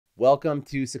Welcome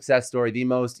to Success Story, the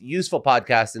most useful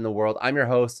podcast in the world. I'm your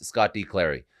host, Scott D.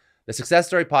 Clary. The Success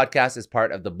Story podcast is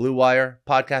part of the Blue Wire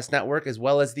podcast network, as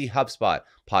well as the HubSpot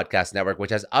podcast network, which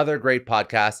has other great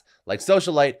podcasts like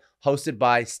Socialite, hosted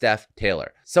by Steph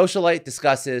Taylor. Socialite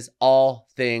discusses all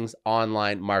things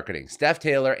online marketing. Steph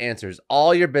Taylor answers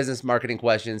all your business marketing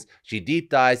questions. She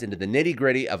deep dives into the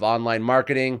nitty-gritty of online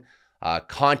marketing,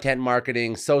 content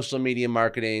marketing, social media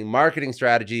marketing, marketing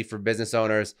strategy for business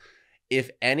owners.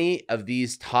 If any of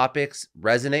these topics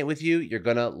resonate with you, you're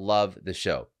going to love the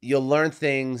show. You'll learn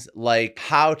things like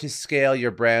how to scale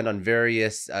your brand on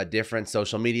various different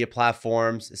social media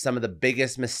platforms, some of the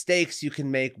biggest mistakes you can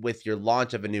make with your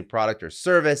launch of a new product or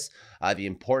service, the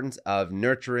importance of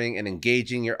nurturing and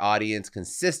engaging your audience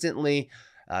consistently,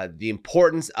 the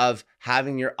importance of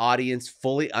having your audience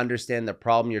fully understand the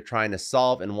problem you're trying to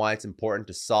solve and why it's important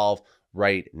to solve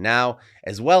right now,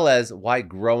 as well as why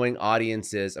growing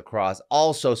audiences across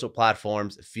all social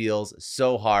platforms feels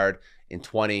so hard in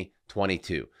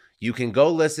 2022. You can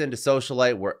go listen to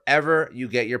Socialite wherever you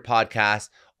get your podcasts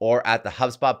or at the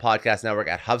HubSpot Podcast Network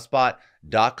at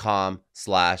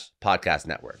hubspot.com/podcast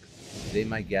network. Today,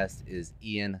 my guest is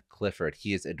Ian Clifford.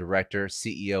 He is a director,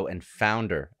 CEO, and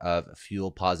founder of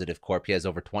FuelPositive Corp. He has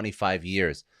over 25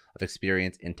 years of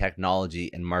experience in technology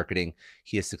and marketing.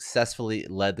 He has successfully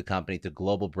led the company to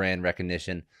global brand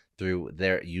recognition through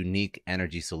their unique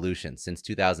energy solutions. Since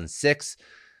 2006,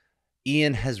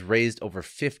 Ian has raised over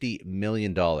 $50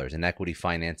 million in equity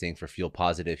financing for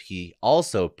FuelPositive. He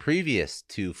also, previous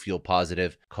to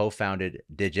FuelPositive, co-founded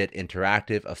Digit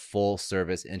Interactive, a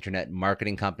full-service internet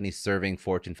marketing company serving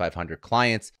Fortune 500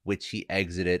 clients, which he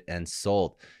exited and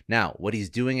sold. Now, what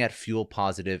he's doing at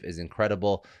FuelPositive is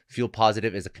incredible.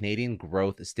 FuelPositive is a Canadian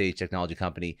growth stage technology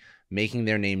company making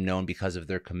their name known because of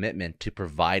their commitment to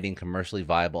providing commercially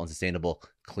viable and sustainable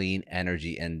clean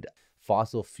energy and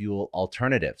fossil fuel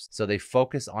alternatives. So they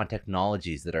focus on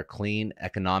technologies that are clean,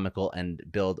 economical, and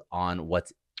build on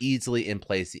what's easily in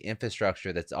place, the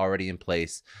infrastructure that's already in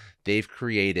place. They've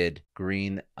created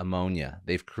green ammonia.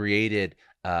 They've created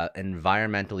an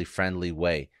environmentally friendly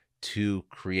way to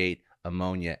create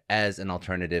ammonia as an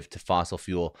alternative to fossil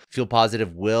fuel.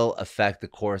 FuelPositive will affect the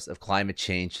course of climate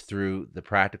change through the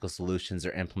practical solutions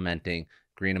they're implementing,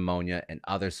 green ammonia and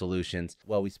other solutions.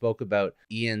 Well, we spoke about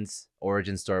Ian's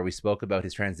origin story. We spoke about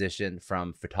his transition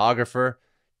from photographer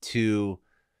to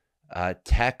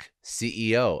tech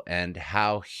CEO and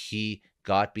how he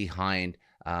got behind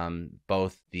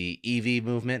both the EV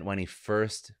movement when he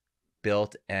first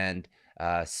built and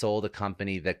sold a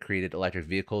company that created electric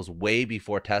vehicles way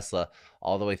before Tesla,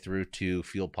 all the way through to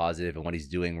FuelPositive and what he's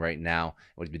doing right now,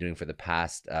 what he's been doing for the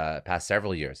past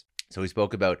several years. So we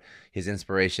spoke about his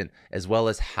inspiration as well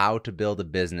as how to build a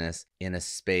business in a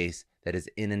space that is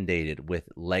inundated with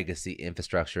legacy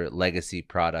infrastructure, legacy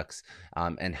products,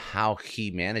 and how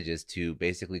he manages to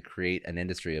basically create an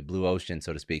industry, a blue ocean,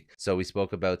 so to speak. So we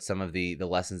spoke about some of the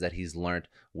lessons that he's learned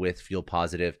with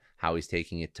FuelPositive, how he's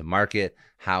taking it to market,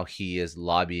 how he is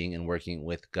lobbying and working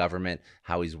with government,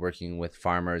 how he's working with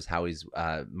farmers, how he's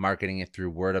marketing it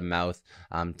through word of mouth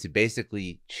to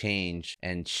basically change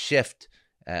and shift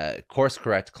course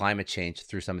correct climate change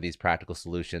through some of these practical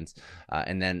solutions,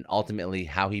 and then ultimately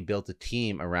how he built a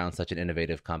team around such an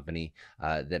innovative company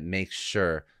that makes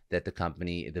sure that the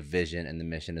company, the vision, and the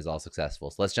mission is all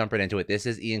successful. So let's jump right into it. This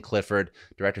is Ian Clifford,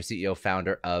 director, CEO,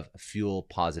 founder of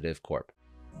FuelPositive Corp.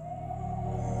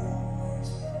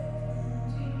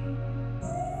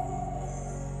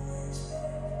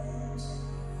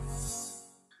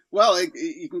 Well,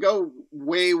 you can go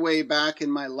way, way back in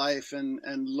my life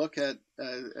and look at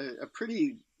a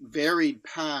pretty varied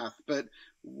path. But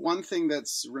one thing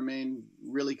that's remained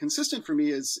really consistent for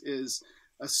me is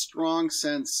a strong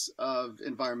sense of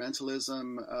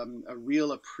environmentalism, a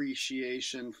real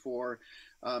appreciation for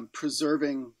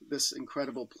preserving this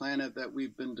incredible planet that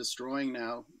we've been destroying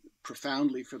now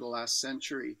profoundly for the last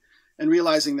century, and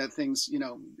realizing that things,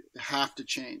 have to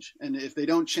change. And if they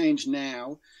don't change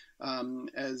now,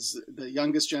 as the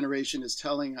youngest generation is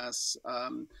telling us,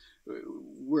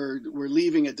 we're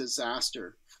leaving a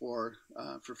disaster for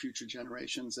future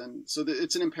generations, and so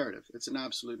it's an imperative. It's an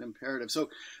absolute imperative.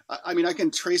 So, I mean, I can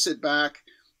trace it back.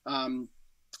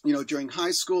 During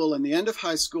high school and the end of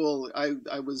high school,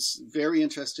 I was very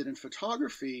interested in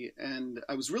photography, and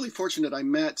I was really fortunate. I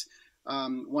met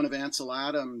one of Ansel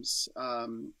Adams'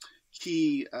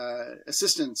 key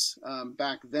assistants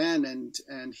back then, and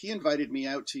he invited me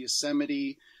out to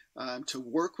Yosemite to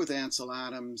work with Ansel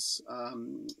Adams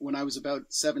when I was about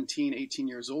 17, 18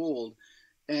 years old,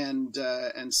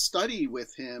 and study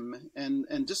with him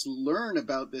and just learn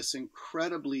about this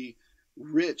incredibly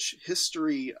rich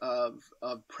history of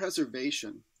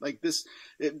preservation. Like this,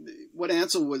 what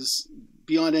Ansel was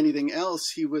beyond anything else,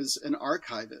 he was an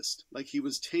archivist. Like he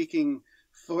was taking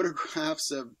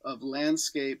photographs of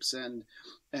landscapes and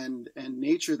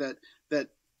nature that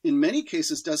in many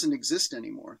cases doesn't exist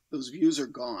anymore. Those views are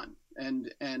gone,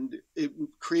 and it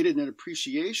created an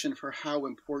appreciation for how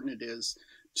important it is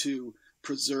to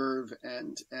preserve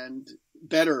and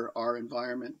better our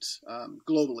environment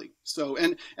globally. So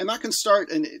and that can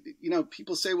start. And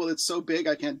people say, well, it's so big,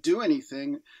 I can't do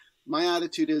anything. My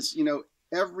attitude is,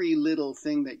 every little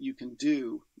thing that you can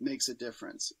do makes a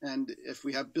difference. And if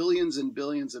we have billions and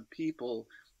billions of people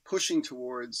pushing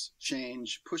towards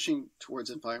change, pushing towards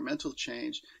environmental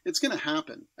change, it's going to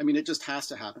happen. I mean, it just has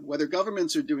to happen. Whether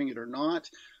governments are doing it or not,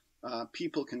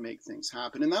 people can make things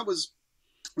happen. And that was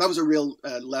a real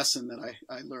lesson that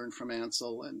I learned from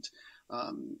Ansel. And,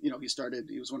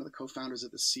 he was one of the co-founders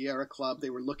of the Sierra Club. They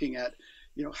were looking at,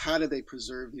 how do they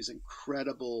preserve these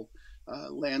incredible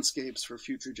landscapes for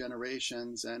future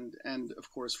generations and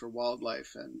of course for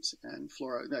wildlife and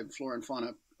flora and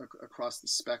fauna across the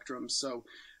spectrum. So,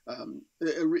 and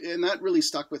that really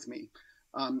stuck with me.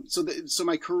 So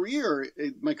my career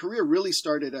really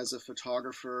started as a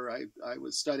photographer. I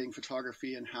was studying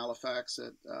photography in Halifax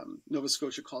at Nova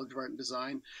Scotia College of Art and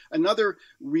Design. Another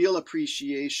real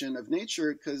appreciation of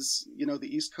nature, because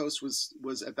the East Coast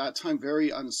was at that time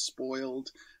very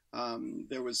unspoiled.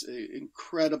 There was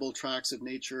incredible tracts of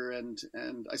nature, and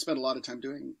I spent a lot of time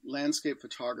doing landscape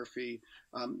photography,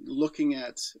 looking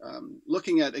at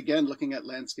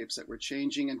landscapes that were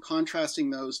changing and contrasting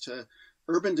those to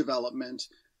urban development,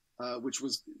 which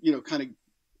was kind of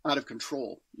out of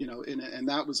control,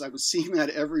 and I was seeing that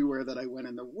everywhere that I went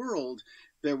in the world.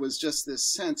 There was just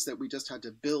this sense that we just had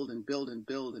to build and build and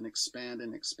build and expand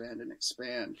and expand and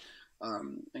expand.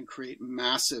 And create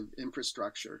massive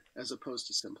infrastructure as opposed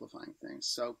to simplifying things.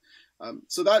 So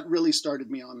that really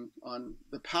started me on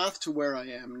the path to where I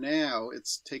am now.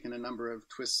 It's taken a number of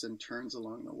twists and turns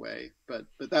along the way, but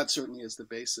that certainly is the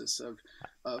basis of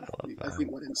I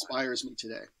think what inspires me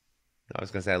today. I was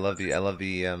gonna say I love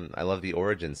the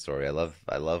origin story. I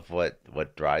love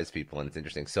what drives people, and it's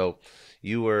interesting. So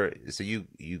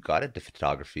you got into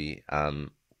photography.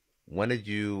 When did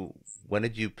you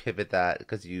pivot that?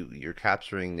 Because you're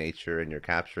capturing nature and you're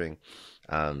capturing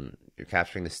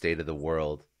the state of the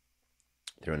world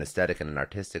through an aesthetic and an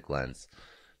artistic lens.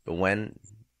 But when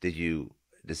did you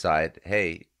decide,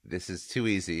 hey, this is too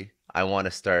easy. I want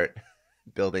to start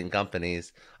building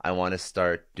companies. I want to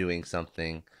start doing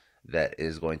something that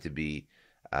is going to be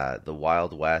the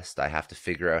Wild West. I have to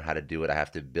figure out how to do it. I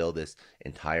have to build this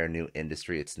entire new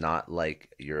industry. It's not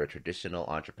like you're a traditional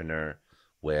entrepreneur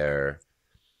where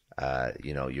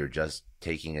you're just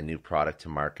taking a new product to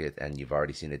market and you've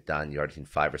already seen it done. You've already seen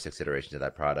 5 or 6 iterations of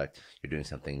that product. You're doing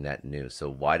something net new. So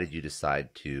why did you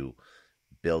decide to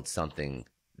build something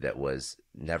that was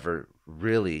never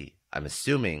really, I'm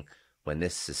assuming when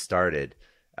this started,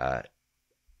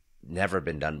 never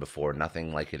been done before,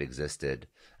 nothing like it existed?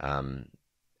 And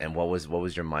what was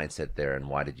your mindset there, and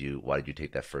why did you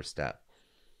take that first step?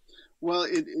 Well,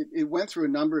 it went through a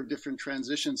number of different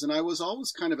transitions, and I was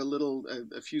always kind of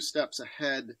a few steps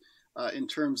ahead in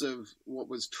terms of what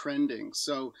was trending.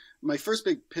 So my first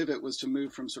big pivot was to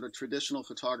move from sort of traditional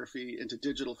photography into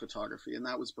digital photography, and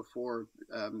that was before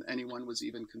anyone was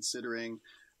even considering.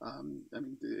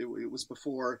 It was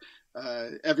before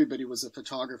everybody was a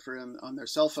photographer on their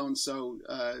cell phone, so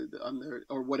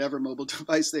or whatever mobile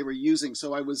device they were using.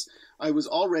 So I was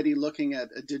already looking at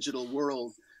a digital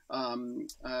world.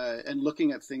 And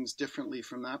looking at things differently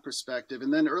from that perspective.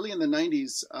 And then early in the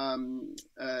 90s,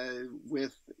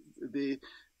 with the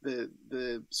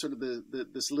sort of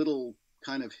this little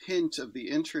kind of hint of the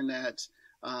internet,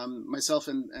 myself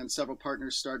and several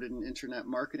partners started an internet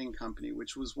marketing company,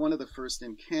 which was one of the first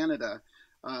in Canada.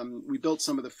 We built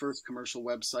some of the first commercial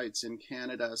websites in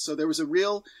Canada. So there was a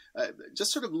real,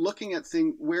 just sort of looking at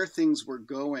where things were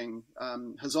going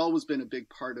has always been a big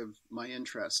part of my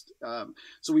interest.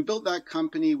 So we built that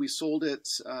company. We sold it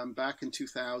back in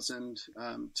 2000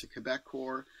 to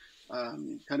Quebecor,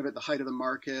 kind of at the height of the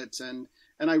market. And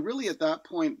I really at that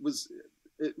point was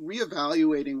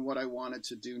reevaluating what I wanted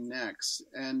to do next.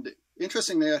 And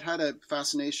interestingly, I had a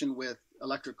fascination with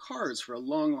electric cars for a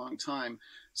long, long time.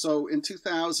 So in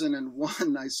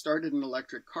 2001, I started an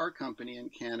electric car company in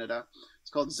Canada. It's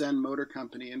called Zen Motor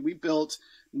Company. And we built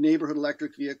neighborhood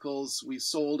electric vehicles. We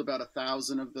sold about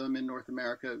 1,000 of them in North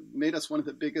America, made us one of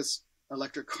the biggest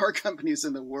electric car companies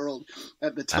in the world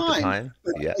at the time.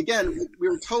 But yeah. again, we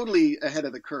were totally ahead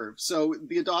of the curve. So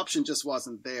the adoption just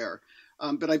wasn't there.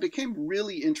 But I became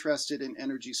really interested in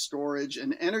energy storage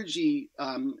and energy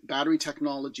battery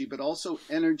technology, but also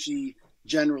energy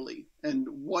generally, and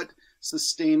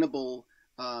sustainable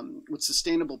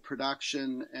sustainable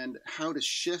production and how to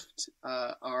shift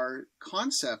our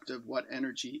concept of what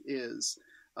energy is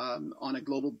on a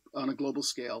global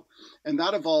scale. And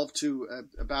that evolved to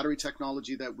a battery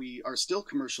technology that we are still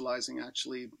commercializing,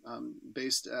 actually,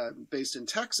 based in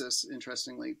Texas,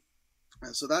 interestingly.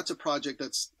 So that's a project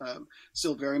that's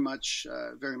still very much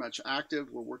active.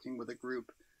 We're working with a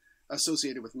group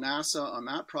associated with NASA on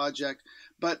that project.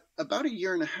 But about a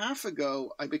year and a half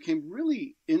ago, I became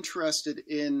really interested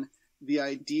in the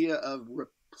idea of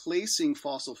replacing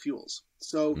fossil fuels.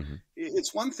 So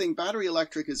it's one thing, battery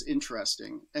electric is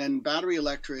interesting, and battery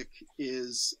electric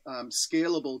is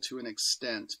scalable to an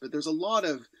extent, but there's a lot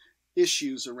of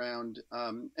issues around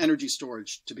energy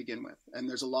storage to begin with. And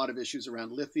there's a lot of issues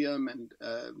around lithium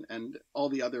and all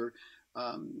the other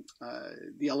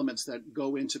the elements that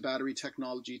go into battery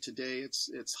technology today. It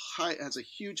has a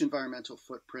huge environmental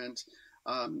footprint.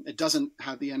 It doesn't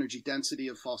have the energy density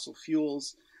of fossil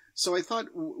fuels. So I thought,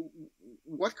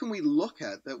 what can we look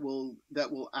at that will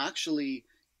actually,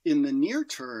 in the near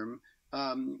term,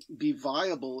 be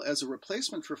viable as a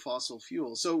replacement for fossil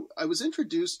fuels? So I was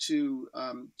introduced to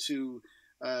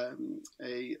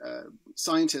a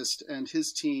scientist and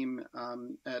his team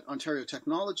at Ontario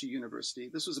Technology University.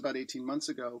 This was about 18 months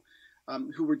ago,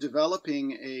 who were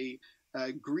developing a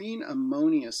green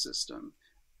ammonia system.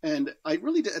 And I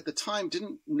really, at the time,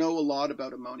 didn't know a lot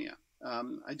about ammonia.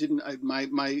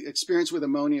 My experience with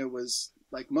ammonia was,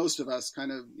 like most of us,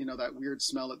 kind of, that weird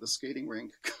smell at the skating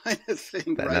rink kind of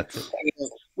thing, right?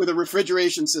 With a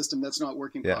refrigeration system that's not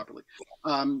working properly.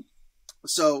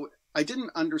 So I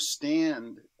didn't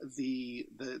understand the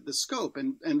scope,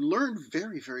 and learned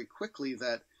very, very quickly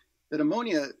that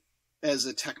ammonia as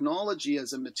a technology,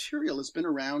 as a material, has been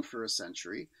around for a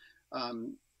century.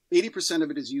 80% of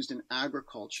it is used in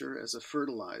agriculture as a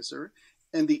fertilizer.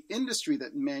 And the industry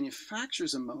that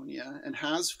manufactures ammonia, and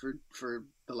has for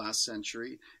the last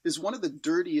century, is one of the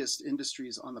dirtiest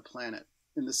industries on the planet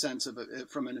in the sense of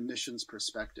from an emissions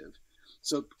perspective.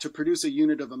 So to produce a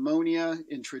unit of ammonia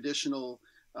in traditional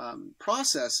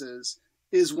processes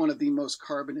is one of the most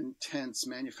carbon intense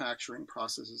manufacturing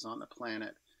processes on the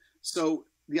planet. So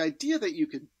the idea that you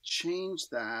could change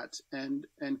that and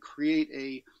create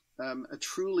a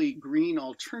truly green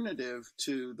alternative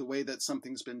to the way that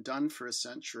something's been done for a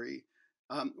century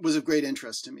was of great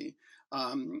interest to me.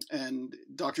 And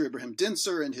Dr. Ibrahim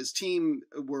Dinser and his team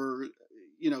were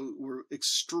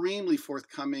extremely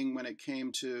forthcoming when it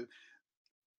came to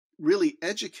really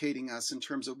educating us in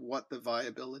terms of what the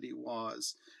viability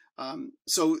was.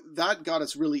 So that got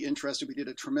us really interested. We did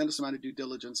a tremendous amount of due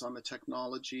diligence on the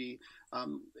technology.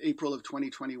 April of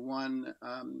 2021,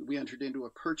 we entered into a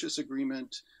purchase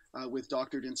agreement with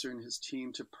Dr. Dinser and his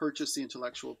team to purchase the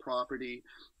intellectual property.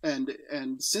 And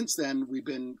since then, we've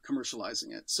been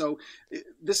commercializing it. So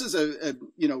this is a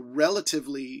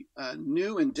relatively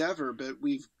new endeavor, but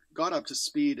we've got up to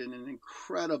speed in an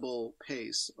incredible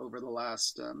pace over the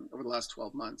last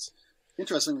 12 months.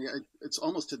 Interestingly, it's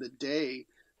almost to the day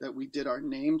that we did our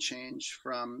name change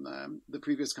from the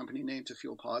previous company name to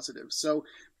FuelPositive. So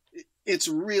it's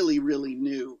really, really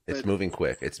new. It's moving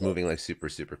quick. It's moving like super,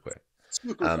 super quick.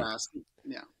 Super fast.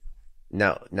 Yeah.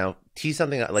 Now tease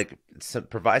something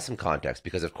provide some context,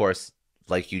 because of course,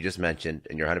 like you just mentioned,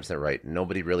 and you're 100% right,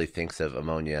 nobody really thinks of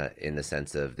ammonia in the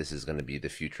sense of this is going to be the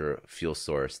future fuel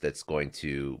source that's going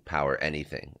to power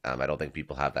anything. I don't think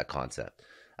people have that concept.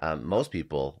 Most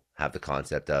people have the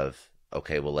concept of,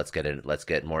 okay, well, let's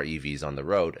get more EVs on the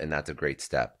road, and that's a great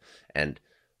step. And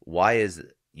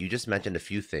you just mentioned a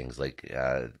few things, like,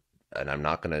 and I'm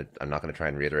not gonna try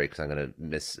and reiterate because I'm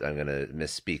gonna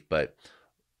misspeak, but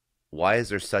why is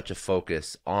there such a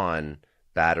focus on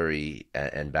battery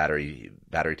and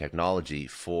battery technology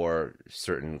for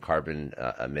certain carbon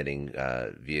emitting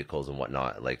vehicles and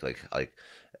whatnot,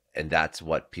 and that's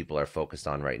what people are focused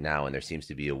on right now. And there seems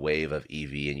to be a wave of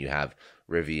EV, and you have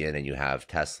Rivian, and you have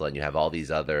Tesla, and you have all these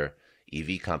other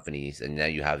EV companies, and now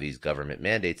you have these government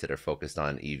mandates that are focused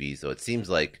on EVs. So it seems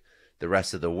like the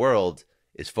rest of the world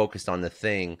is focused on the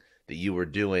thing that you were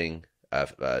doing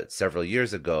several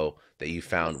years ago that you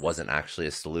found wasn't actually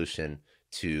a solution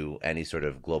to any sort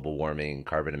of global warming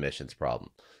carbon emissions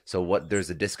problem. So there's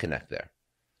a disconnect there.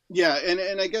 Yeah,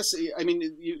 and I guess, I mean,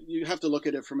 you have to look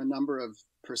at it from a number of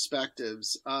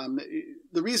perspectives.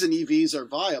 The reason EVs are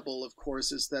viable, of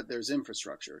course, is that there's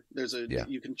infrastructure.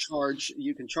 You can charge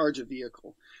a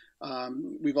vehicle.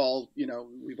 We've all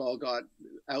got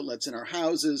outlets in our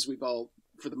houses. We've all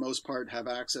for the most part, have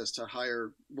access to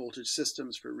higher voltage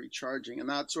systems for recharging and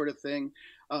that sort of thing.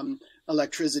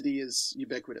 Electricity is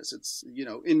ubiquitous. It's,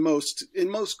 in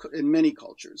many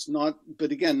cultures,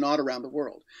 but again, not around the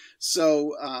world.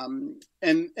 So,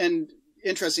 and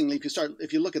interestingly,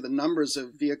 if you look at the numbers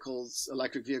of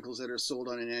electric vehicles that are sold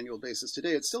on an annual basis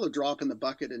today, it's still a drop in the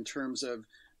bucket in terms of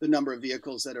the number of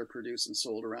vehicles that are produced and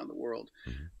sold around the world.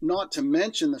 Mm-hmm. Not to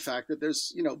mention the fact that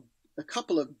there's, a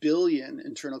couple of billion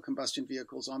internal combustion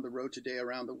vehicles on the road today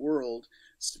around the world,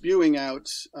 spewing out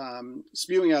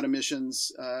emissions,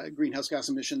 greenhouse gas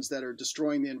emissions that are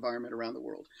destroying the environment around the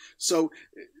world. So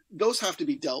those have to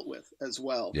be dealt with as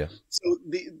well. Yeah. So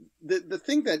the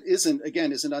thing that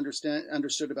isn't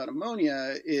understood about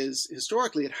ammonia is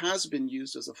historically it has been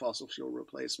used as a fossil fuel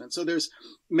replacement. So there's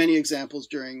many examples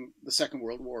during the Second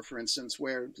World War, for instance,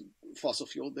 where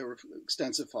there were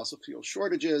extensive fossil fuel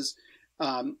shortages.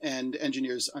 And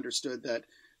engineers understood that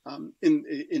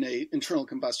in a internal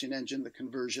combustion engine, the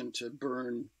conversion to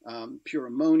burn pure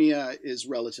ammonia is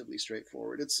relatively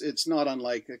straightforward. It's not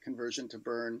unlike a conversion to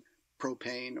burn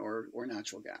propane or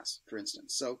natural gas, for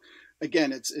instance. So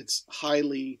again, it's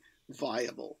highly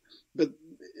viable. But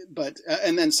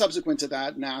and then subsequent to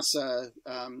that, NASA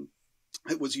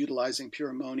it was utilizing pure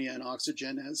ammonia and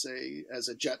oxygen as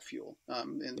a jet fuel.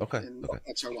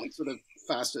 XR1. So the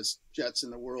fastest jets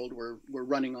in the world were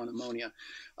running on ammonia.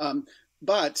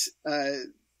 But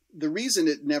the reason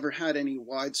it never had any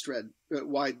widespread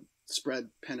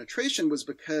penetration was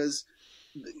because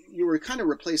you were kind of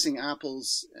replacing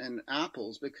apples and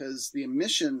apples, because the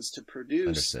emissions to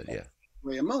produce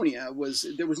gray ammonia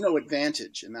there was no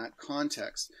advantage in that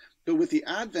context. But with the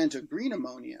advent of green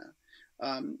ammonia,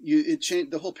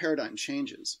 the whole paradigm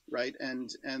changes, right? And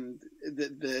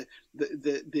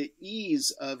the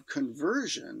ease of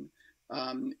conversion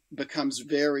becomes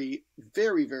very,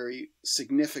 very, very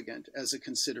significant as a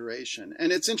consideration.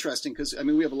 And it's interesting because,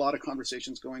 we have a lot of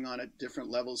conversations going on at different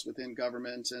levels within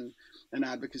government and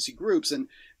advocacy groups, and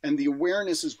the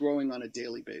awareness is growing on a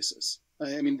daily basis.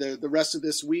 The rest of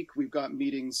this week, we've got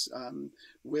meetings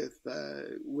with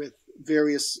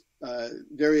various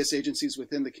agencies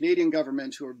within the Canadian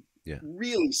government who are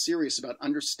really serious about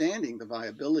understanding the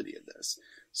viability of this.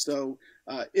 So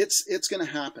it's going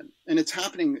to happen, and it's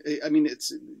happening.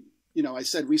 I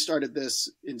said we started this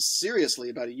seriously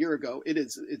about a year ago.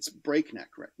 It's breakneck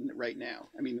right now.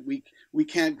 We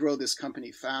can't grow this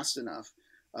company fast enough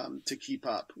to keep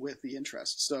up with the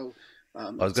interest. So. I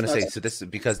was going to say,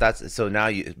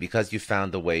 because you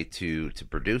found the way to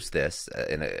produce this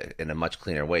in a much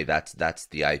cleaner way. That's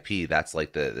the IP. That's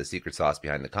like the secret sauce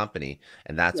behind the company,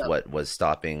 and that's what was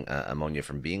stopping ammonia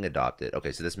from being adopted.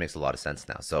 Okay, so this makes a lot of sense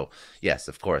now. So yes,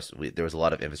 of course, there was a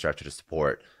lot of infrastructure to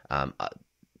support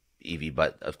EV,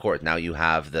 but of course now you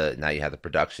have the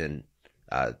production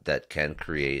that can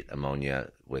create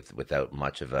ammonia without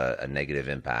much of a negative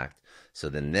impact. So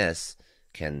then this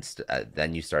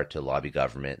then you start to lobby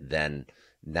government. Then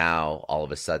now all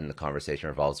of a sudden the conversation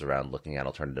revolves around looking at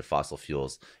alternative fossil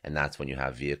fuels, and that's when you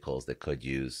have vehicles that could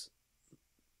use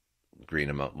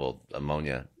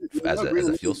ammonia as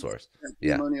a fuel source.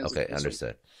 Yeah. Okay.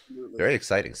 Understood. Very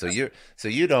exciting. So you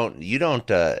don't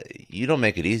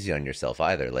make it easy on yourself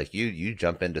either. Like you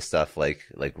jump into stuff like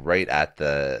right at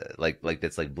the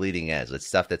that's like bleeding edge. It's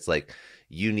stuff that's like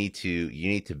you need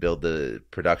to build the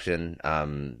production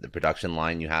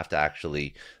line. You have to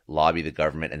actually lobby the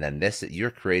government, and then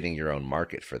you're creating your own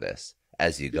market for this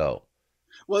as you go.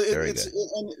 Well,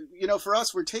 for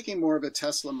us, we're taking more of a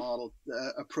Tesla model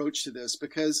approach to this,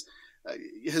 because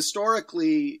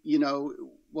historically,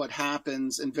 what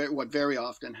happens, and what very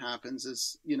often happens,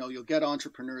 is you'll get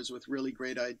entrepreneurs with really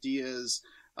great ideas.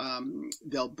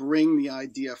 They'll bring the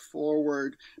idea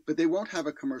forward, but they won't have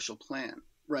a commercial plan,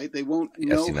 right? They won't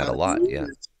know. I've seen that a lot, yeah.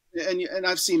 And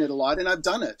I've seen it a lot, and I've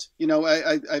done it.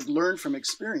 I've learned from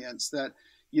experience that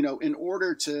in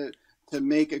order to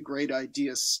make a great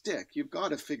idea stick, you've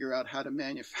got to figure out how to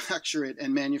manufacture it,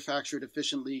 and manufacture it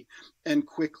efficiently and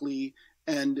quickly,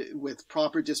 and with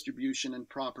proper distribution and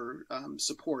proper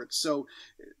support. So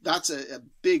that's a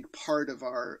big part of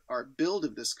our build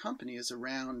of this company, is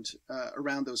around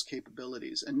those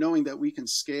capabilities, and knowing that we can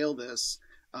scale this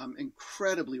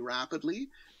incredibly rapidly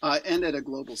and at a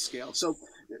global scale. So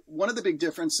one of the big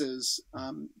differences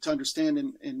to understand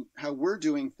in how we're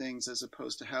doing things as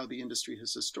opposed to how the industry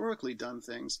has historically done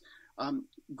things,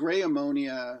 gray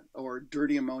ammonia or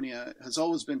dirty ammonia has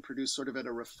always been produced sort of at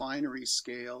a refinery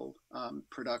scale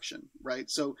production, right?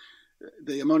 So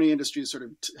the ammonia industry sort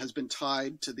of has been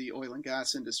tied to the oil and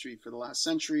gas industry for the last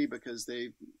century, because their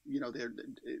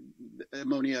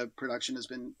ammonia production has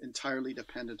been entirely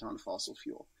dependent on fossil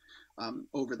fuel.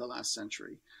 over the last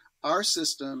century. Our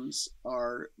systems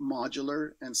are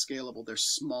modular and scalable. They're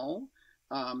small.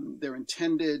 They're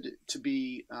intended to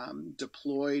be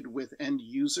deployed with end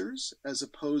users as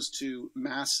opposed to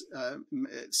mass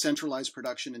centralized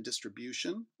production and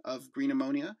distribution of green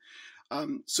ammonia.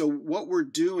 So what we're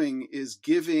doing is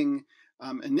giving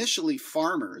initially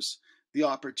farmers the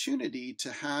opportunity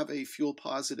to have a fuel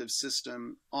positive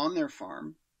system on their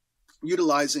farm,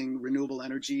 utilizing renewable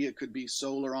energy. It could be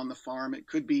solar on the farm. It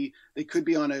could be they could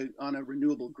be on a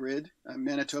renewable grid.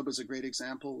 Manitoba is a great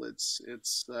example.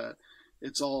 It's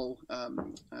all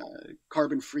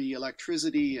carbon-free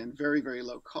electricity and very, very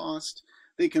low cost.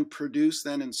 They can produce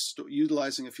then, and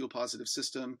utilizing a fuel positive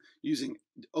system, using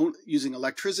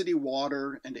electricity,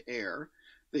 water, and air.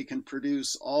 They can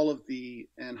produce all of the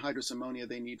anhydrous ammonia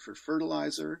they need for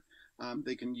fertilizer.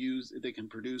 They can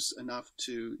produce enough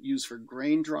to use for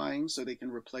grain drying, so they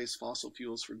can replace fossil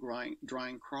fuels for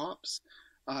drying crops.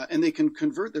 And they can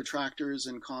convert their tractors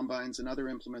and combines and other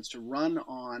implements to run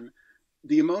on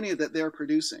the ammonia that they're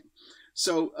producing.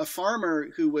 So a farmer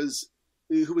who was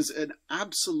an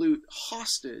absolute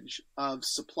hostage of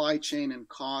supply chain and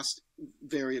cost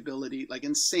variability, like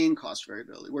insane cost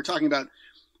variability. We're talking about,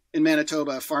 in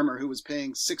Manitoba, a farmer who was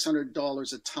paying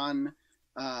 $600 a ton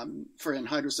for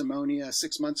anhydrous ammonia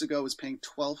 6 months ago is paying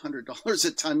 $1,200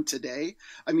 a ton today.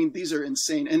 I mean, these are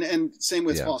insane. And same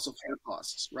with fossil fuel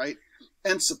costs, right?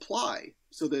 And supply.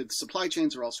 So the supply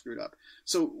chains are all screwed up.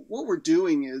 So what we're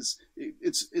doing is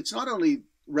it's not only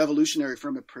revolutionary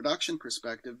from a production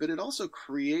perspective, but it also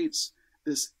creates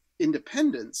this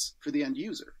independence for the end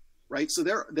user, right? So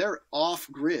they're off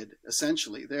grid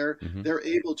essentially. They're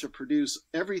able to produce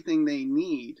everything they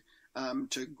need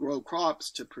to grow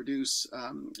crops, to produce,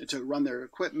 to run their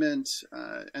equipment,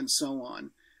 and so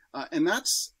on. And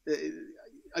that's,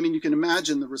 I mean, you can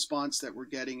imagine the response that we're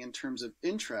getting in terms of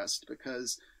interest,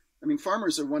 because I mean,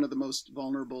 farmers are one of the most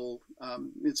vulnerable.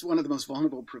 It's one of the most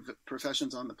vulnerable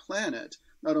professions on the planet.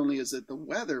 Not only is it the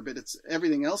weather, but it's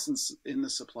everything else in the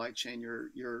supply chain.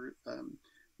 You're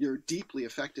deeply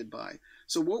affected by.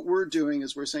 So what we're doing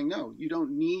is we're saying, no, you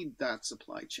don't need that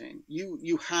supply chain.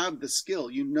 You have the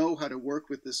skill. You know how to work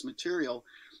with this material.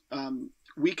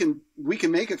 We can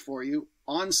make it for you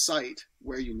on site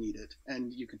where you need it,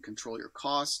 and you can control your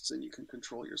costs, and you can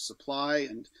control your supply,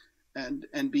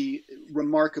 and be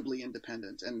remarkably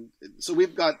independent. And so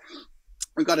we've got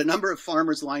a number of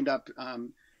farmers lined up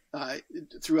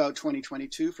throughout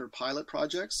 2022 for pilot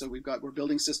projects. So we're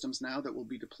building systems now that will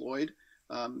be deployed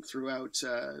throughout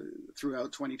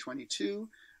 2022.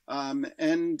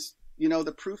 And you know,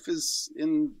 the proof is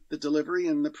in the delivery,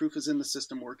 and the proof is in the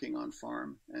system working on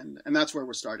farm, and that's where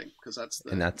we're starting, because I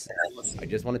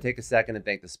just want to take a second and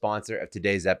thank the sponsor of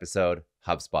today's episode,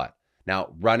 HubSpot.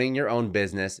 Now, running your own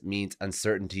business means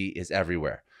uncertainty is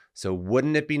everywhere. So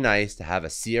wouldn't it be nice to have a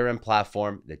CRM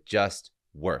platform that just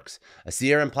works? A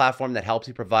CRM platform that helps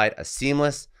you provide a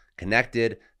seamless,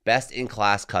 connected,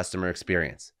 best-in-class customer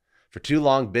experience. For too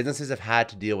long, businesses have had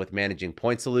to deal with managing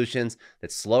point solutions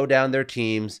that slow down their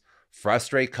teams,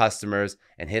 frustrate customers,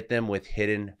 and hit them with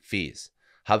hidden fees.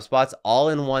 HubSpot's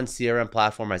all-in-one CRM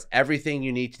platform has everything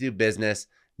you need to do business,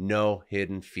 no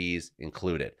hidden fees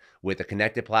included. With a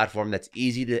connected platform that's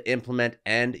easy to implement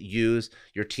and use,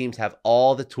 your teams have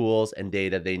all the tools and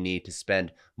data they need to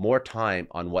spend more time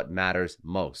on what matters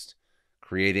most,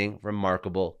 creating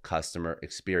remarkable customer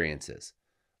experiences.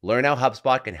 Learn how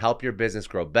HubSpot can help your business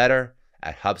grow better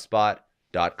at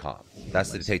HubSpot.com.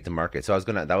 That's to take to market. So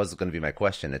that was gonna be my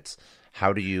question. It's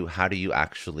how do you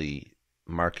actually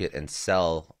market and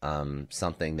sell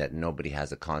something that nobody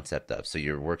has a concept of? So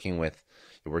you're working with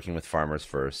farmers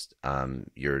first.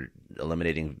 You're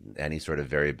eliminating any sort of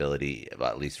variability,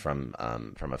 at least from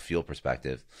a fuel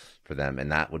perspective for them,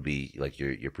 and that would be like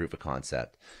your proof of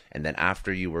concept. And then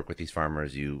after you work with these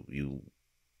farmers,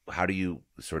 how do you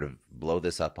sort of blow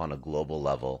this up on a global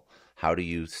level? How do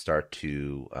you start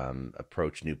to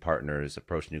approach new partners,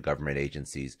 approach new government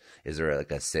agencies? Is there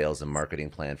like a sales and marketing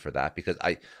plan for that? Because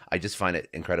I just find it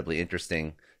incredibly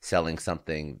interesting selling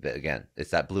something that, again, it's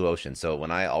that blue ocean. So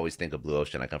when I always think of blue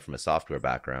ocean, I come from a software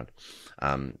background.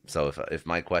 So if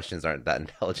my questions aren't that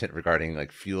intelligent regarding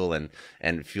like fuel and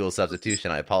fuel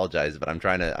substitution, I apologize, but I'm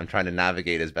trying to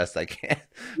navigate as best I can.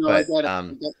 No, but I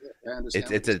understand.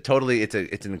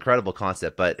 It's an incredible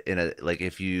concept, but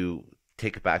if you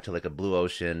take it back to like a blue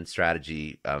ocean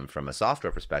strategy from a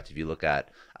software perspective, you look at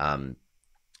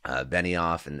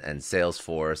Benioff and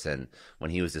Salesforce, and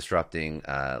when he was disrupting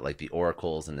like the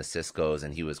Oracles and the Ciscos,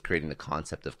 and he was creating the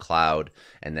concept of cloud.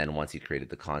 And then once he created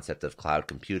the concept of cloud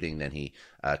computing, then he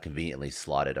conveniently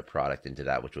slotted a product into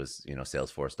that, which was, you know,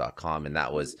 Salesforce.com. And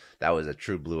that was a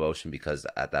true blue ocean, because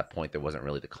at that point there wasn't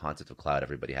really the concept of cloud.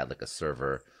 Everybody had like a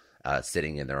server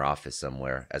sitting in their office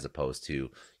somewhere, as opposed to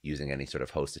using any sort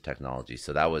of hosted technology.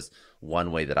 So that was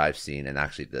one way that I've seen, and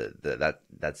actually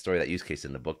that story, that use case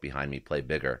in the book behind me, Play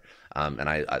Bigger, and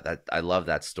I love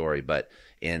that story. But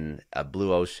in a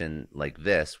blue ocean like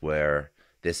this, where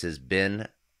this has been,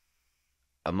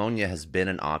 ammonia has been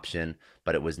an option,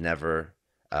 but it was never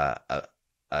a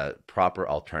proper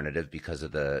alternative because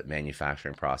of the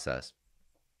manufacturing process.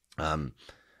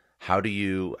 How do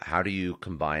you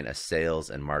combine a sales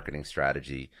and marketing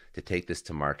strategy to take this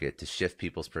to market, to shift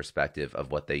people's perspective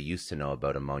of what they used to know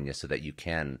about ammonia, so that you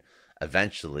can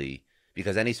eventually,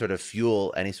 because any sort of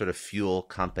fuel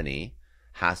company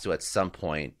has to at some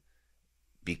point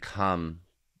become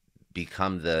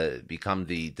the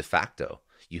de facto.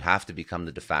 You have to become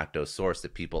the de facto source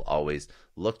that people always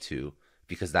look to,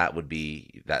 because that would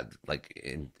be that, like,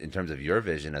 in terms of your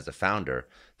vision as a founder,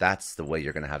 that's the way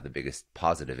you're going to have the biggest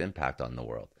positive impact on the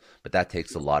world. But that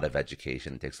takes a lot of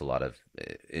education. It takes a lot of,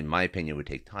 in my opinion, would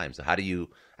take time. So how do you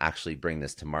actually bring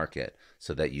this to market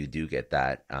so that you do get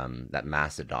that that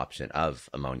mass adoption of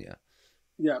ammonia?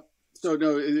 Yeah. So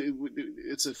no,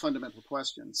 it's a fundamental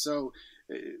question. So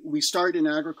we start in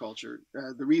agriculture.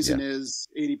 The reason is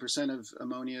 80% of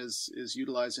ammonia is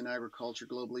utilized in agriculture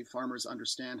globally. Farmers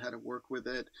understand how to work with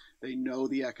it. They know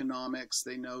the economics.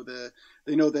 They know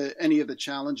any of the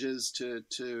challenges to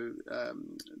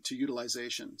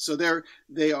utilization. So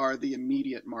they are the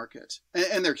immediate market,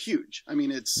 and they're huge. I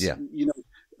mean, it's you know,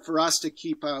 for us to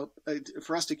keep up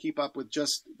with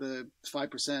just the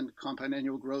 5% compound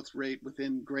annual growth rate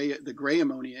within the gray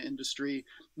ammonia industry,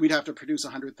 we'd have to produce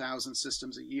 100,000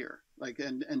 systems a year,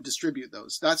 and distribute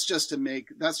those. That's just to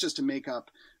make up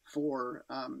for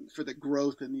the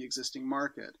growth in the existing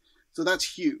market. So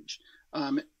that's huge,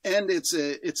 and it's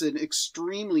an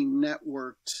extremely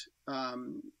networked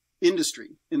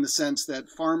industry, in the sense that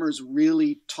farmers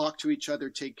really talk to each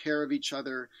other, take care of each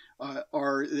other.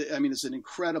 It's an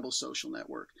incredible social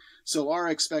network. So our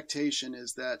expectation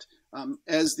is that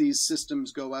as these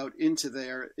systems go out into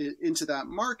that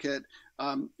market,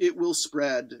 it will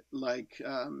spread like,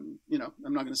 I'm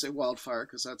not going to say wildfire,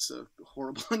 because that's a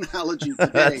horrible analogy today.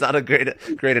 That's not a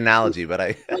great analogy, but not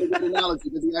a great analogy.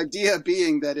 But the idea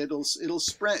being that it'll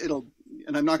spread,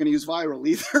 and I'm not going to use viral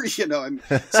either.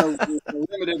 So we're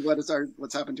limited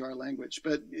what's happened to our language.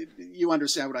 But you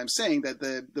understand what I'm saying, that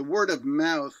the word of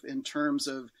mouth in terms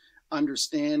of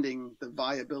understanding the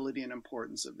viability and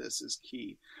importance of this is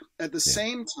key. At the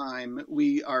same time,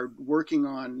 we are working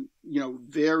on,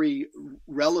 very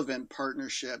relevant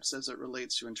partnerships as it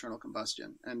relates to internal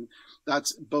combustion. And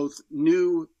that's both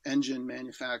new engine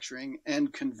manufacturing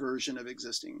and conversion of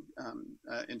existing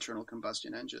internal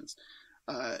combustion engines.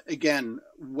 Again,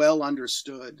 well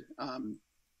understood,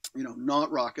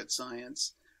 not rocket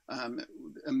science.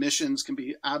 Emissions can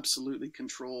be absolutely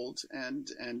controlled, and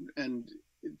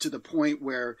to the point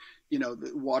where,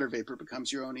 the water vapor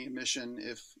becomes your only emission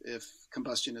if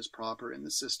combustion is proper in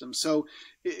the system. So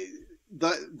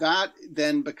that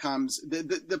then becomes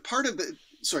the part of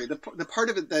the part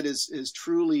of it that is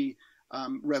truly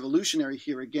revolutionary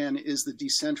here, again, is the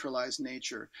decentralized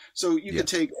nature. So you could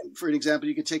take, for an example,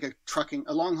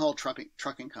 a long haul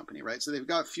trucking company, right? So they've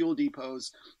got fuel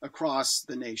depots across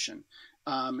the nation.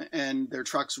 And their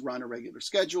trucks run a regular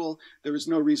schedule. There is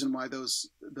no reason why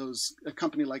a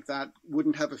company like that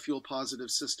wouldn't have a fuel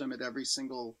positive system at every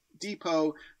single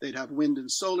depot. They'd have wind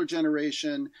and solar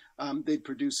generation. They'd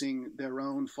producing their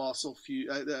own fossil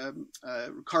fuel,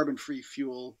 carbon-free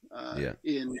fuel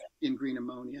in green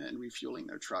ammonia, and refueling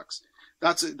their trucks.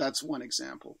 That's one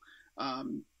example.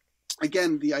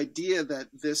 Again, the idea that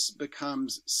this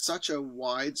becomes such a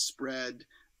widespread,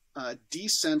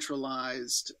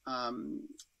 decentralized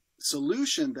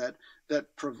solution that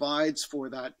provides for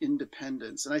that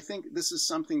independence. And I think this is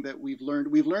something that we've learned.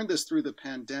 We've learned this through the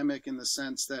pandemic, in the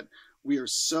sense that we are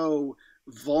so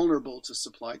vulnerable to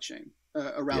supply chain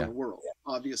around the world,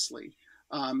 obviously.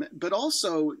 But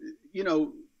also,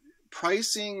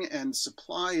 pricing and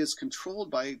supply is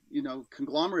controlled by,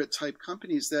 conglomerate type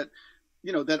companies that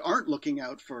aren't looking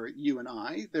out for you and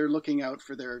I. They're looking out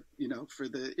for their, for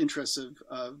the interests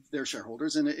of their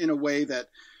shareholders in a way that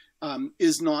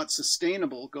is not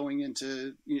sustainable going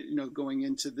into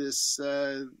this,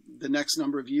 the next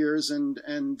number of years and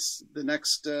the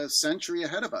next century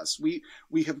ahead of us. We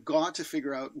have got to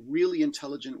figure out really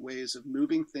intelligent ways of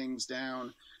moving things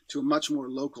down to a much more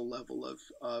local level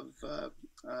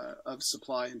of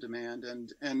supply and demand.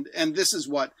 And this is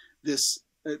what this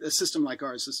a system like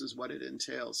ours, this is what it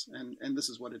entails, and this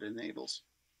is what it enables.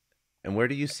 And where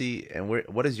do you see, and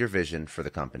what is your vision for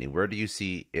the company? Where do you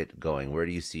see it going? Where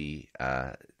do you see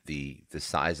the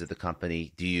size of the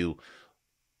company? Do you,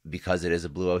 because it is a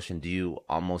blue ocean, do you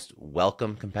almost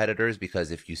welcome competitors? Because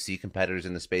if you see competitors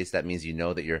in the space, that means you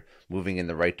know that you're moving in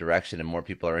the right direction and more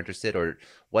people are interested. Or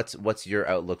what's your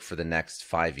outlook for the next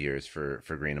 5 years for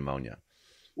green ammonia?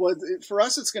 Well, for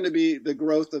us, it's going to be the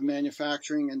growth of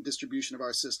manufacturing and distribution of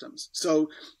our systems. So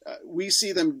we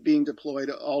see them being deployed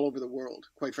all over the world,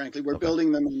 quite frankly. We're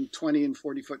building them in 20 and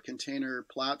 40-foot container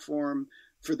platform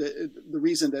for the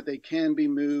reason that they can be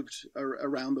moved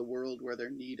around the world where they're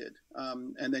needed,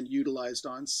 and then utilized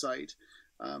on site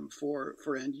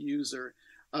for end user.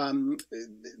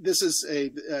 This is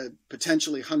a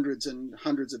potentially hundreds and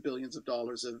hundreds of billions of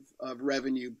dollars of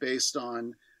revenue based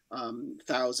on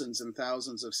thousands and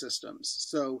thousands of systems.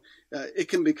 So it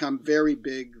can become very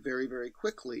big very, very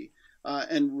quickly.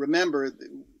 And remember,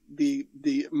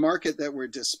 the market that we're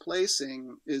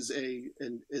displacing is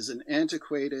an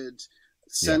antiquated,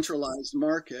 centralized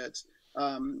market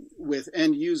with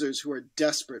end users who are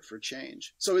desperate for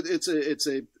change. So it's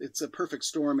a perfect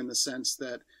storm in the sense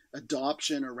that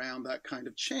adoption around that kind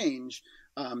of change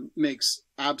makes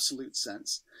absolute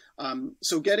sense.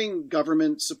 So getting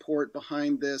government support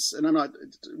behind this, and I'm not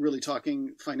really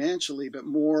talking financially, but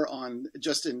more on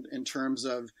just in terms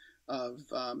of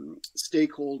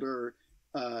stakeholder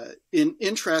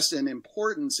interest and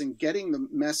importance in getting the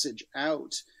message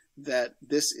out that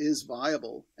this is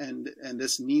viable and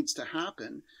this needs to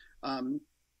happen.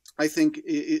 I think,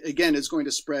 again, it's going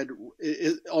to spread.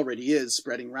 It already is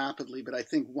spreading rapidly, but I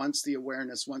think once the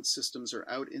awareness, once systems are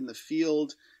out in the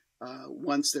field,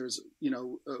 once there's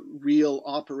real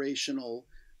operational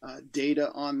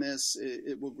data on this,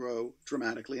 it will grow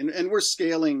dramatically. And we're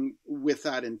scaling with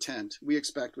that intent. We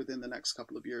expect within the next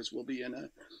couple of years we'll be in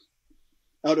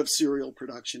out of serial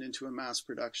production into a mass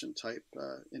production type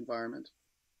environment.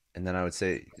 And then I would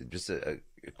say just a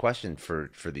question for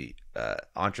the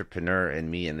entrepreneur and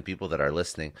me and the people that are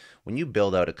listening. When you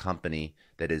build out a company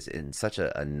that is in such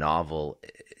a novel,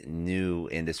 new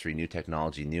industry, new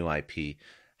technology, new IP,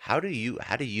 how do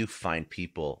you find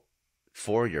people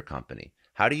for your company?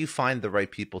 How do you find the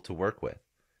right people to work with?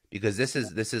 Because this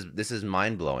is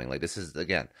mind blowing. Like, this is,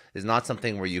 again, is not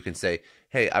something where you can say,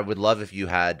 hey, I would love if you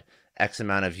had X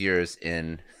amount of years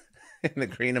in the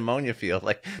green ammonia field.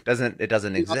 Like, it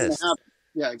doesn't exist.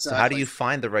 Yeah, exactly. So how do you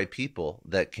find the right people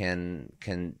that can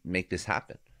make this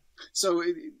happen? So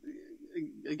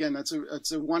again,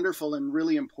 that's a wonderful and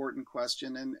really important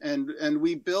question. And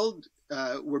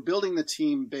we're building the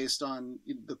team based on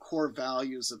the core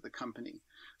values of the company.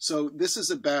 So this is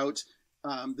about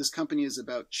this company is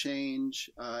about change.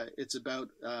 It's about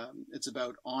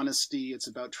honesty. It's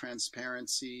about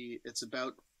transparency. It's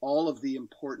about all of the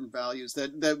important values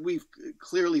that we've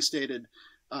clearly stated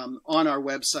on our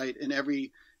website. In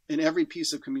every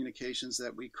piece of communications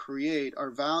that we create,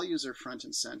 our values are front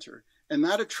and center, and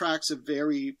that attracts a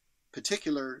very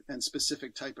particular and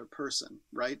specific type of person,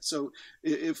 right? So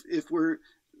if we're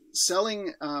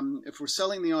selling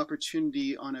the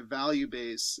opportunity on a value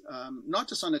base, not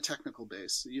just on a technical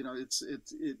base,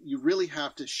 you really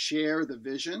have to share the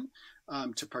vision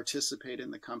to participate in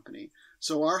the company.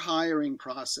 So our hiring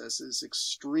process is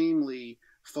extremely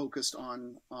focused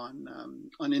on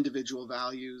individual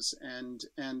values and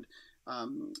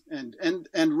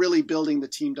really building the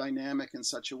team dynamic in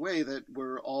such a way that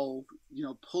we're all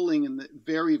pulling in the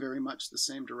very, very much the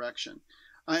same direction.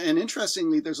 And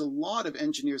interestingly, there's a lot of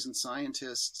engineers and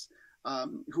scientists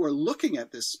who are looking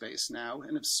at this space now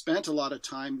and have spent a lot of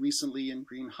time recently in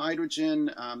green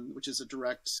hydrogen, which is a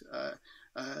direct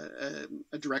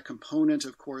component,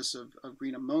 of course, of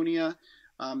green ammonia.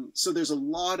 So there's a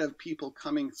lot of people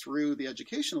coming through the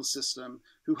educational system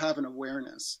who have an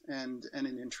awareness and an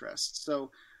interest.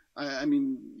 So, I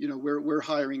mean, we're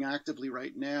hiring actively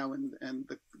right now, and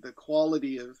the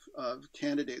quality of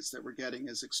candidates that we're getting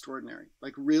is extraordinary.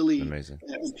 Like, really amazing.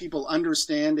 And people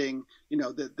understanding,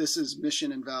 that this is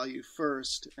mission and value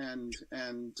first, and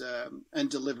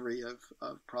delivery of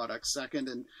products second.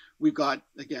 And we've got,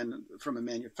 again, from a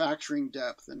manufacturing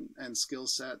depth and skill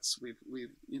sets, we're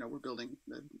building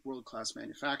a world-class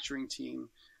manufacturing team.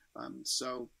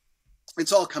 So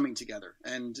it's all coming together,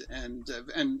 and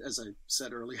as I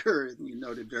said earlier, you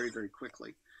noted, very, very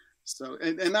quickly. So,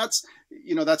 and that's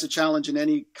a challenge in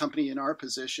any company in our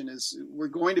position. Is we're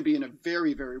going to be in a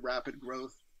very, very rapid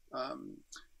growth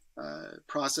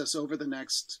process over the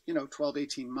next 12,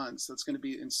 18 months. That's going to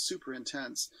be super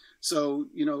intense. So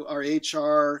our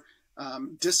HR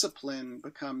discipline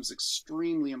becomes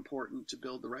extremely important to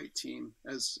build the right team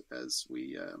as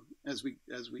we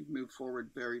move forward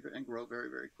and grow very,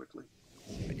 very quickly.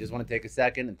 I just want to take a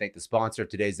second and thank the sponsor of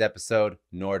today's episode,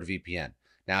 NordVPN.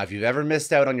 Now, if you've ever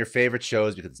missed out on your favorite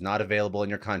shows because it's not available in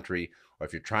your country, or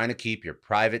if you're trying to keep your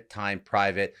private time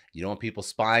private, you don't want people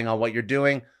spying on what you're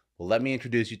doing, well, let me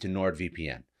introduce you to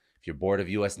NordVPN. If you're bored of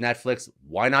US Netflix,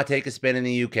 why not take a spin in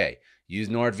the UK? Use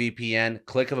NordVPN,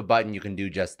 click of a button, you can do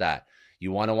just that.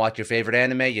 You want to watch your favorite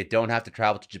anime, you don't have to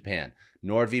travel to Japan.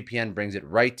 NordVPN brings it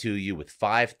right to you with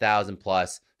 5,000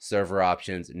 plus server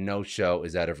options. No show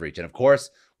is out of reach. And of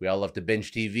course, we all love to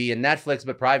binge TV and Netflix,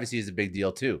 but privacy is a big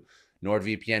deal too.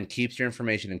 NordVPN keeps your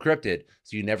information encrypted,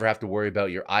 so you never have to worry about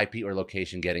your IP or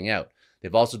location getting out.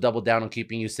 They've also doubled down on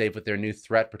keeping you safe with their new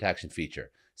threat protection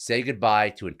feature. Say goodbye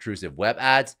to intrusive web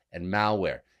ads and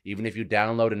malware. Even if you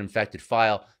download an infected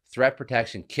file, threat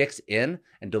protection kicks in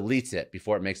and deletes it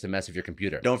before it makes a mess of your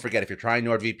computer. Don't forget, if you're trying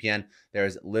NordVPN, there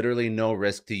is literally no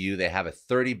risk to you. They have a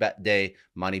 30-day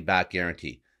money-back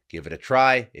guarantee. Give it a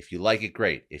try. If you like it,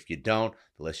 great. If you don't,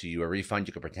 they'll issue you a refund.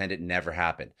 You can pretend it never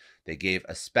happened. They gave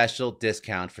a special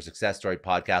discount for Success Story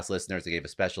podcast listeners. They gave a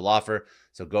special offer.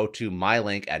 So go to my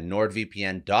link at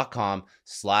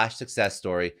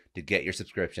nordvpn.com/successstory to get your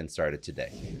subscription started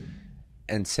today.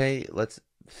 And let's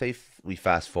say we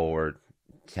fast forward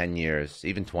 10 years,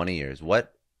 even 20 years.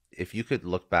 What if you could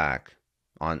look back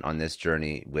on this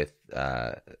journey with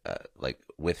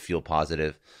with Fuel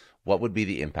Positive? What would be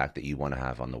the impact that you want to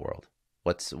have on the world?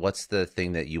 What's the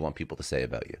thing that you want people to say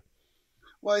about you?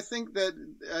 Well, I think that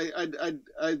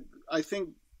I think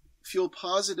Fuel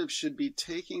Positive should be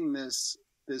taking this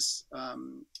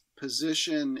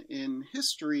position in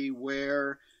history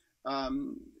where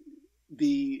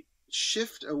the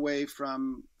shift away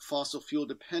from fossil fuel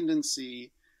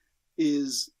dependency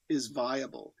is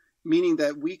viable, meaning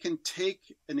that we can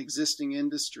take an existing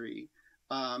industry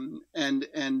and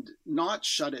not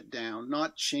shut it down,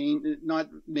 not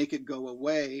make it go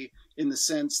away, in the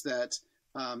sense that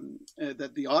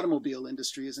that the automobile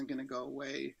industry isn't going to go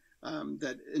away,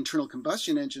 that internal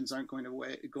combustion engines aren't going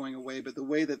away, but the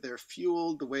way that they're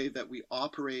fueled, the way that we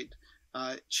operate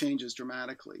changes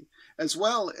dramatically. As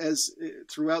well as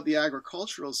throughout the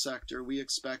agricultural sector, we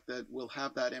expect that we'll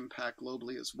have that impact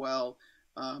globally as well.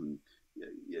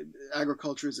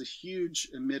 Agriculture is a huge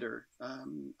emitter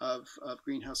of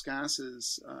greenhouse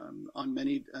gases on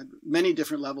many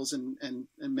different levels and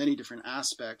many different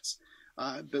aspects.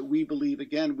 But we believe,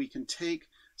 again, we can take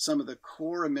some of the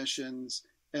core emissions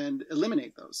and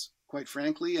eliminate those, quite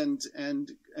frankly, and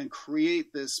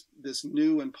create this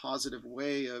new and positive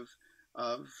way of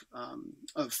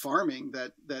farming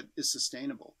that is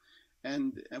sustainable.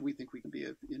 And we think we can be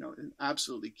an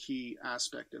absolutely key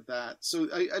aspect of that. So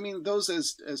I mean, those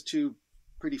as two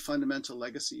pretty fundamental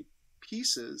legacy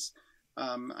pieces,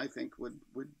 I think would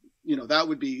that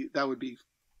would be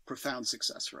profound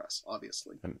success for us,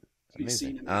 obviously.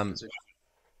 Amazing.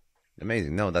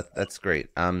 Amazing. No, that's great.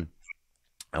 I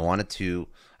want to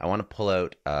pull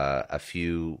out a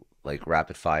few like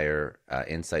rapid fire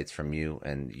insights from you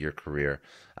and your career.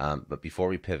 But before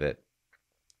we pivot,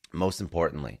 most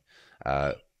importantly,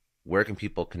 where can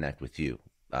people connect with you?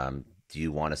 Do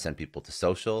you want to send people to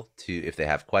social if they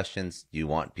have questions? Do you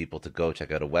want people to go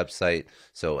check out a website?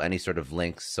 So any sort of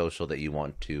links, social, that you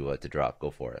want to drop,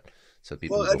 go for it. So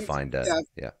people can go find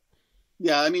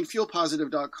Yeah, I mean,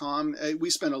 fuelpositive.com, we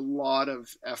spend a lot of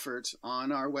effort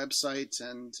on our website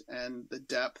and the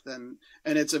depth, and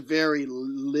it's a very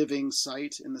living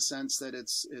site in the sense that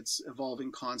it's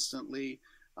evolving constantly.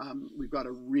 We've got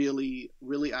a really,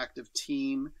 really active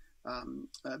team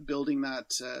building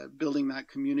that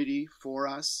community for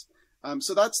us.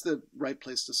 So that's the right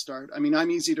place to start. I mean,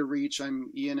 I'm easy to reach. I'm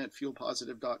Ian at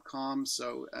fuelpositive.com.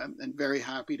 So I'm very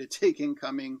happy to take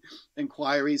incoming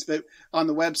inquiries. But on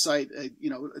the website, a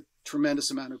tremendous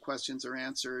amount of questions are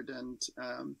answered, and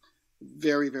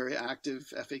very, very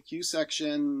active FAQ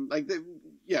section.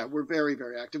 We're very,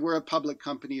 very active. We're a public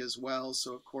company as well.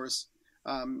 So, of course,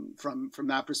 from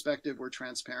that perspective, we're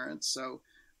transparent. So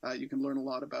you can learn a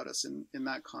lot about us in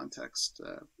that context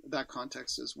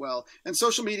as well. And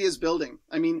social media is building.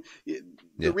 I mean,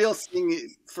 the real thing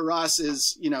for us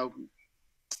is,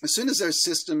 as soon as there's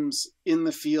systems in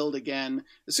the field again,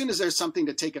 as soon as there's something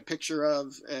to take a picture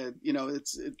of,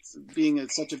 it's being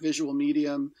such a visual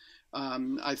medium,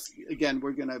 Again,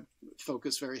 we're going to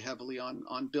focus very heavily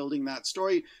on building that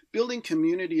story, building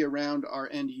community around our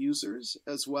end users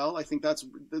as well. I think that's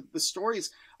the stories.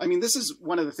 I mean, this is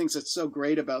one of the things that's so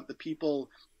great about the people,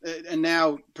 and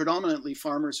now predominantly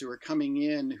farmers who are coming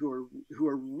in, who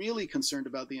are really concerned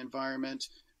about the environment,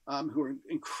 who are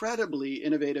incredibly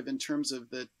innovative in terms of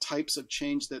the types of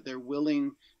change that they're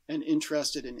willing and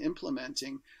interested in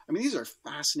implementing. I mean, these are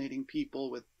fascinating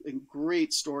people with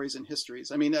great stories and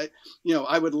histories. I mean,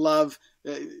 I would love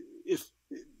if,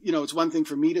 it's one thing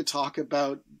for me to talk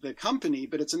about the company,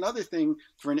 but it's another thing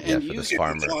for an end user to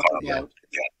talk about,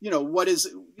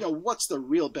 what's the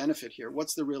real benefit here?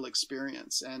 What's the real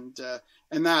experience? And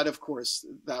that, of course,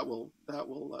 that will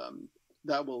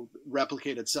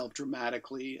replicate itself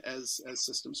dramatically as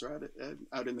systems are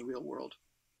out in the real world.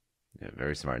 Yeah,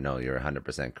 very smart. No, you're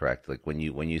 100% correct. Like when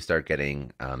you start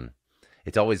getting,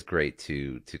 it's always great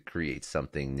to create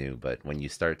something new, but when you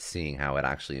start seeing how it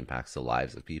actually impacts the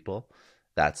lives of people,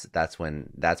 that's when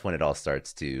it all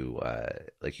starts to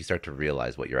like you start to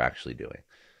realize what you're actually doing.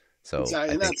 So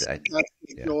exactly. And that's the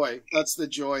joy. That's the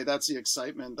joy. That's the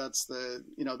excitement. That's the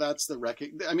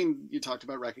I mean, you talked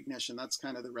about recognition. That's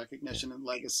kind of the recognition and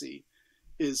legacy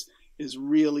is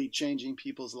really changing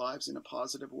people's lives in a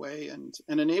positive way and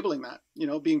enabling that,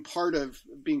 being part of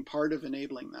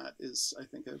enabling that is, I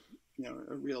think, a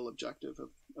real objective of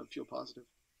Fuel Positive.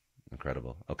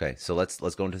 Incredible. Okay, so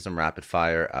let's go into some rapid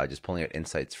fire, just pulling out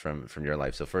insights from your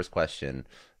life. So first question,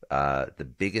 the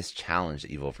biggest challenge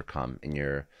that you've overcome in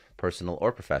your personal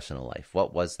or professional life,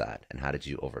 what was that and how did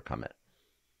you overcome it?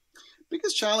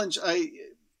 Biggest challenge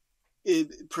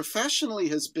professionally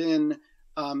has been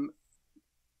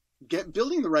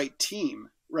building the right team,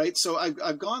 right? So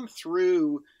I've gone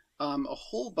through a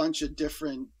whole bunch of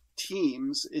different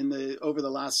teams over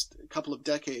the last couple of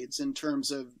decades in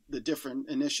terms of the different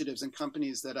initiatives and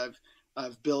companies that I've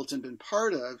built and been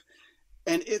part of,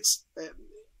 and it's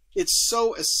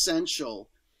so essential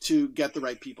to get the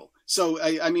right people. So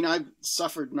I mean, I've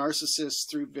suffered narcissists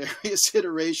through various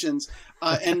iterations,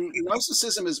 and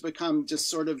narcissism has become just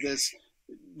sort of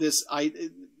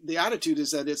the attitude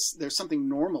is that there's something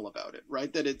normal about it,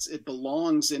 right? That it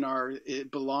belongs in our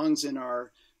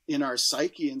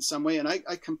psyche in some way. And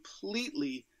I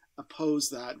completely oppose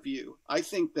that view. I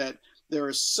think that there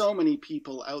are so many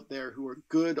people out there who are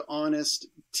good, honest,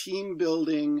 team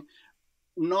building,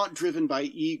 not driven by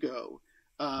ego,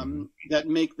 that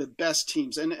make the best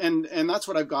teams. And that's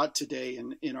what I've got today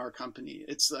in our company.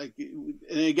 It's like, and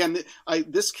again,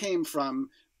 this came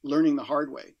from learning the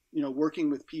hard way,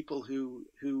 working with people who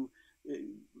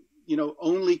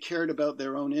only cared about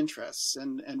their own interests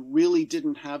and really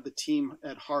didn't have the team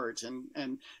at heart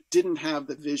and didn't have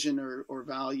the vision or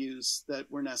values that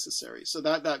were necessary. So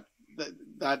that's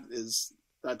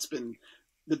been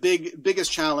the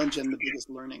biggest challenge and the biggest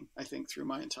learning, I think, through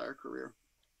my entire career.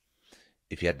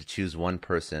 If you had to choose one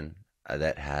person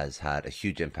that has had a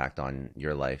huge impact on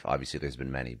your life, obviously there's been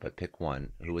many, but pick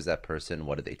one. Who was that person?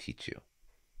 What did they teach you?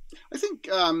 I think,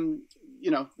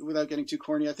 without getting too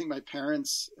corny, I think my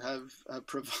parents have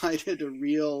provided a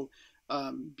real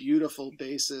beautiful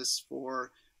basis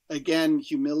for, again,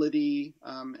 humility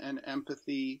and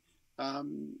empathy.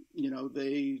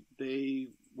 They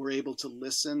were able to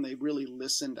listen. They really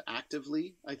listened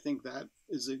actively. I think that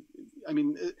is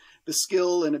the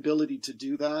skill and ability to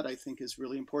do that, I think, is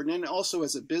really important. And also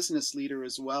as a business leader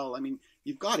as well. I mean,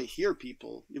 you've got to hear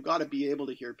people. You've got to be able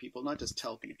to hear people, not just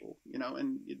tell people,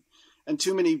 and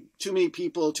too many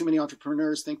people, too many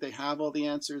entrepreneurs think they have all the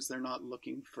answers. They're not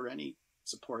looking for any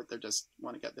support. They just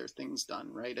want to get their things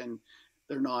done, right? And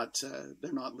they're not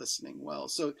listening well.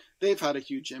 So they've had a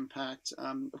huge impact.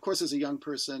 Of course, as a young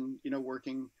person,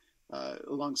 working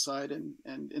alongside and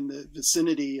in the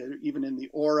vicinity, even in the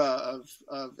aura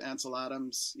of Ansel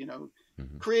Adams,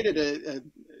 created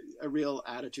a real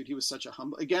attitude. He was such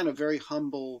a very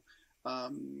humble,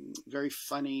 very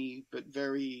funny, but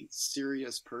very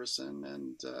serious person.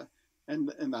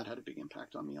 And that had a big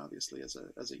impact on me, obviously, as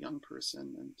a young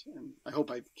person. And I hope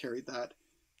I've carried that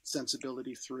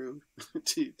sensibility through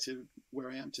to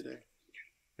where I am today.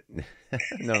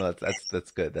 No,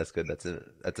 that's good. That's good.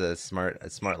 That's a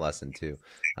smart lesson too.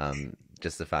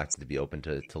 Just the fact to be open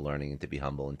to learning and to be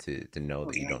humble and to know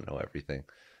that you don't know everything.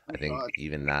 I think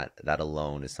even that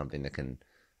alone is something that can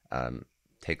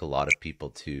take a lot of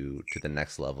people to the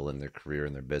next level in their career,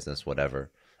 in their business, whatever.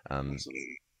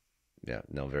 Absolutely. Yeah,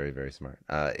 no, very, very smart.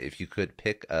 If you could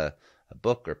pick a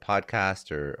book or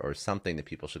podcast or something that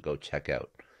people should go check out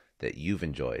that you've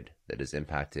enjoyed that has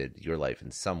impacted your life in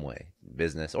some way,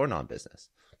 business or non-business,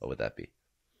 what would that be?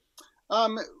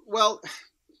 Well,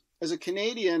 as a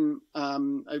Canadian, I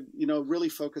really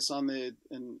focus on the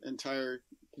entire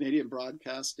Canadian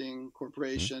Broadcasting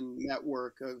Corporation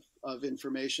network of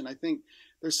information. I think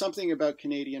there's something about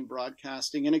Canadian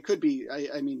broadcasting, and it could be,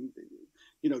 I mean,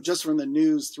 just from the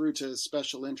news through to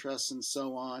special interests and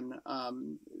so on,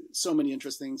 so many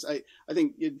interesting things. I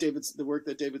think the work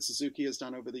that David Suzuki has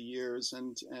done over the years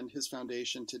and his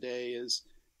foundation today is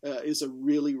a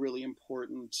really, really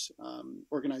important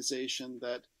organization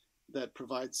that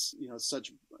provides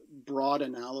such broad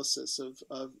analysis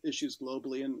of issues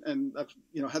globally. And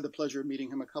I've had the pleasure of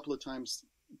meeting him a couple of times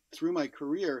through my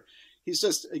career. He's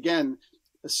just, again,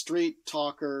 a straight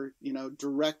talker,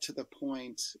 direct to the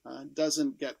point,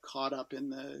 doesn't get caught up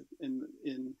in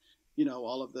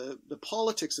all of the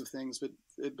politics of things,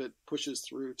 but pushes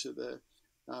through to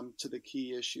the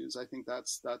key issues. I think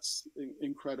that's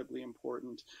incredibly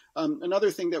important.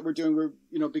 Another thing that we're doing,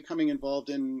 we're becoming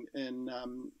involved in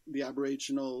the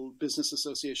Aboriginal Business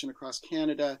Association across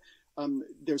Canada.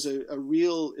 There's a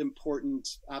real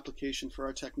important application for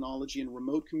our technology in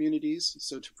remote communities,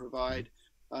 so to provide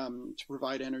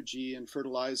energy and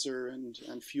fertilizer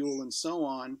and fuel and so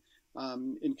on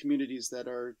in communities that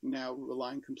are now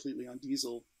relying completely on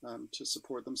diesel to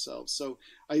support themselves. So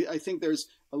I think there's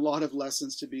a lot of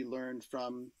lessons to be learned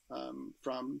from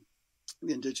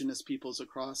the Indigenous peoples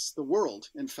across the world,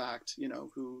 in fact,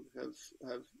 who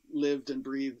have lived and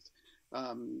breathed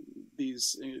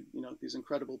these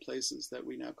incredible places that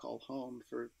we now call home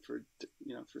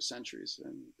for centuries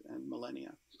and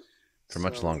millennia. For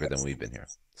much longer than we've been here.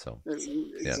 So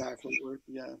exactly,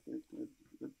 yeah.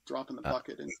 We're a drop in the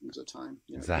bucket in terms of time.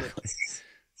 Exactly.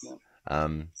 Yeah.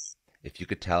 If you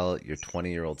could tell your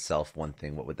 20-year-old self one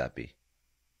thing, what would that be?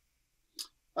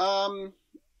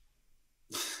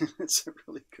 It's a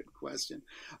really good question.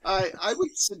 I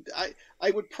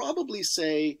would probably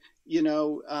say,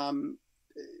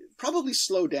 probably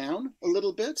slow down a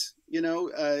little bit,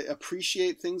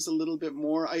 appreciate things a little bit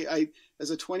more. I as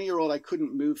a 20-year-old, I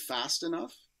couldn't move fast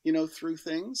enough, through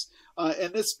things.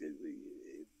 And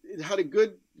it had a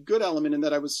good element in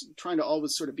that I was trying to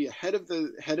always sort of be ahead of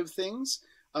things,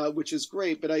 which is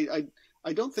great. But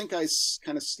I don't think I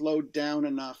kind of slowed down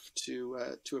enough to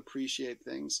appreciate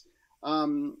things.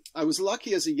 I was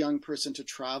lucky as a young person to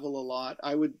travel a lot.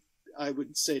 I would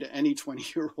say to any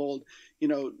 20-year-old,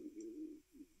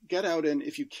 get out, and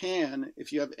if you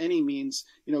have any means,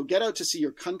 get out to see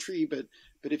your country, but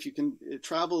if you can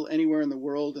travel anywhere in the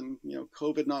world, and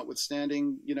COVID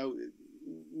notwithstanding,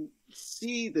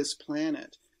 see this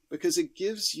planet, because it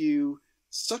gives you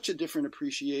such a different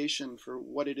appreciation for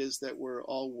what it is that we're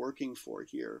all working for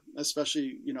here,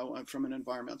 especially from an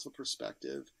environmental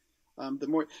perspective.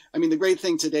 The great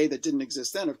thing today that didn't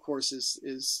exist then, of course,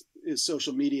 is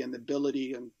social media and the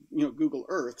ability, and Google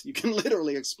Earth. You can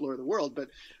literally explore the world, but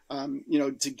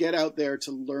to get out there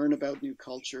to learn about new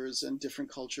cultures and different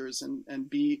cultures, and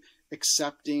be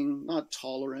accepting, not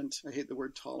tolerant. I hate the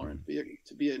word tolerant.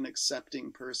 To be an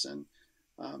accepting person,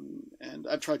 and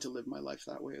I've tried to live my life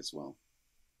that way as well.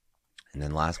 And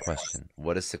then last question: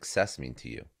 what does success mean to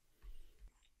you?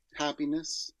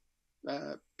 Happiness,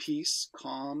 peace,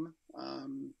 calm.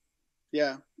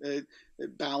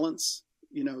 Balance.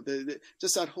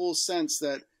 Just that whole sense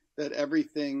that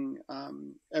everything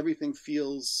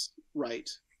feels right.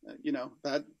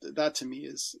 That to me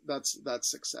that's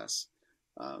success,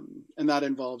 and that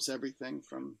involves everything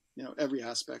from every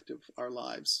aspect of our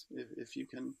lives. If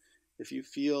you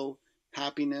feel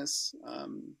happiness,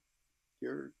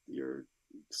 you're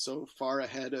so far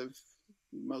ahead of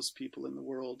most people in the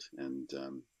world, and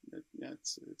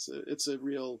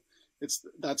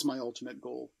that's my ultimate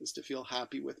goal, is to feel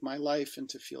happy with my life and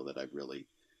to feel that I've really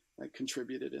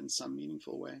contributed in some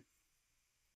meaningful way.